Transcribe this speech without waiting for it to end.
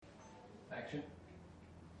action.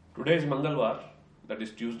 Today is Mangalwar, that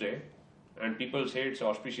is Tuesday, and people say it's an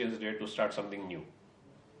auspicious day to start something new.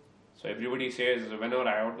 So everybody says whenever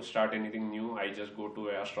I have to start anything new, I just go to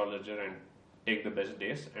an astrologer and take the best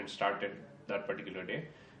days and start it that particular day.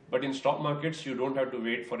 But in stock markets, you don't have to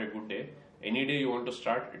wait for a good day. Any day you want to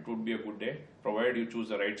start, it would be a good day, provided you choose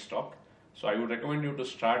the right stock. So I would recommend you to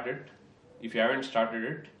start it. If you haven't started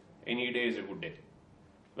it, any day is a good day.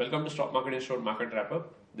 Welcome to Stock Market Institute Market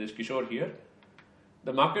Wrap-Up. This is Kishore here.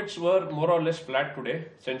 The markets were more or less flat today.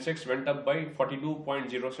 Sensex went up by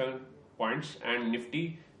 42.07 points and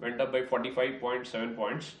Nifty went up by 45.7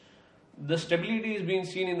 points. The stability is being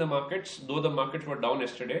seen in the markets, though the markets were down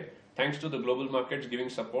yesterday. Thanks to the global markets giving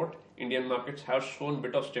support, Indian markets have shown a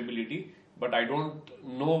bit of stability, but I don't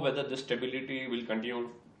know whether this stability will continue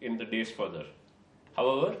in the days further.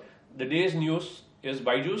 However, the day's news is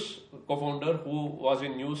Byju's co-founder, who was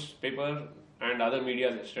in newspaper and other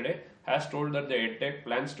media yesterday, has told that the EdTech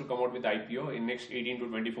plans to come out with IPO in next 18 to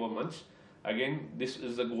 24 months. Again, this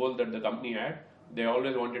is the goal that the company had. They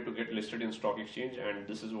always wanted to get listed in stock exchange, and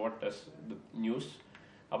this is what is the news.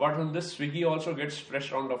 Apart from this, Swiggy also gets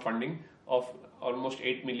fresh round of funding of almost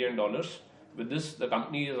 $8 million. With this, the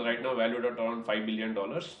company is right now valued at around $5 billion.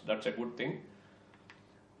 That's a good thing.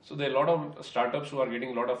 So there are a lot of startups who are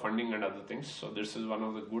getting a lot of funding and other things. So this is one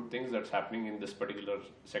of the good things that's happening in this particular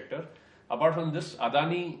sector. Apart from this,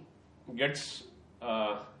 Adani gets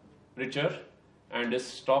richer, and his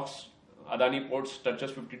stocks, Adani Ports,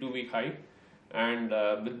 touches 52-week high. And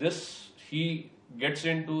with this, he gets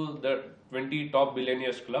into the 20 top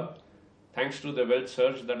billionaires club. Thanks to the wealth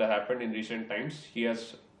surge that has happened in recent times, he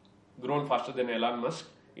has grown faster than Elon Musk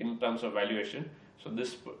in terms of valuation. So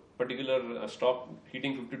this particular stock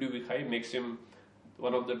hitting 52-week high makes him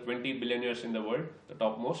one of the 20 billionaires in the world, the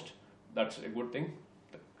topmost. That's a good thing.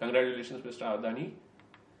 Congratulations, Mr. Adani.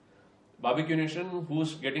 Barbecue Nation,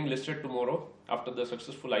 who's getting listed tomorrow after the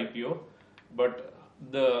successful IPO, but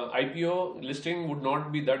the IPO listing would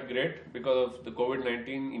not be that great because of the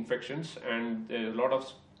COVID-19 infections, and there are a lot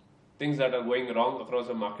of things that are going wrong across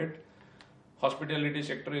the market. Hospitality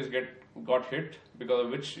sector is got hit, because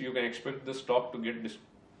of which you can expect the stock to get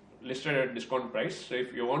listed at discount price. So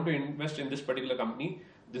if you want to invest in this particular company,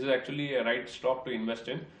 this is actually a right stock to invest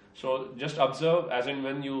in. So just observe as and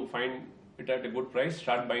when you find it at a good price,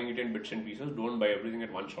 start buying it in bits and pieces. Don't buy everything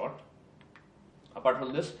at one shot. Apart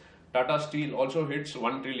from this, Tata Steel also hits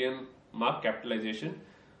 1 trillion mark capitalization,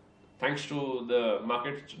 thanks to the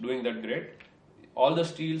markets doing that great. All the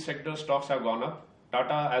steel sector stocks have gone up.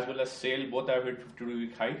 Tata as well as SAIL both have hit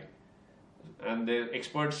 52-week high, and the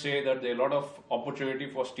experts say that there are a lot of opportunity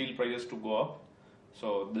for steel prices to go up.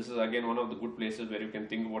 So this is again one of the good places where you can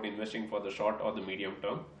think about investing for the short or the medium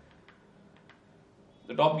term.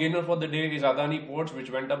 The top gainer for the day is Adani Ports,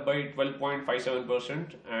 which went up by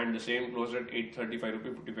 12.57%, and the same closed at 835 rupee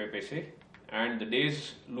 55 paise. And the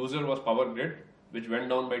day's loser was Power Grid, which went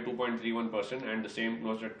down by 2.31%, and the same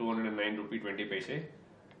closed at 209 rupee 20 paise.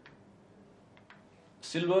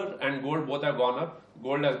 Silver and gold both have gone up.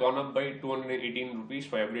 Gold has gone up by 218 rupees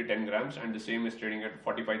for every 10 grams, and the same is trading at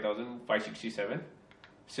 45,567.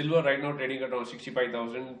 Silver right now trading at around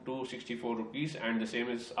 65,264 rupees, and the same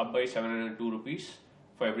is up by 702 rupees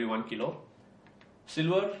for every 1 kilo.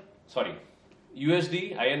 USD,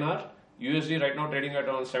 INR. USD right now trading at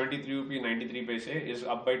around 73 rupee 93 paise, is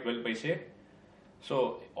up by 12 paise.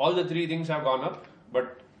 So all the three things have gone up,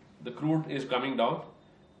 but the crude is coming down,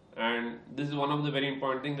 and this is one of the very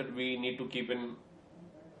important things that we need to keep in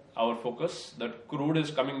our focus, that crude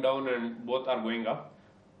is coming down and both are going up,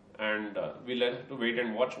 and we'll have to wait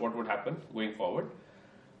and watch what would happen going forward.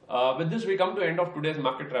 With this, we come to the end of today's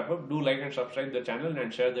market wrap-up. Do like and subscribe the channel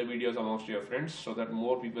and share the videos amongst your friends so that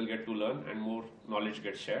more people get to learn and more knowledge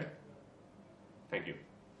gets shared. Thank you.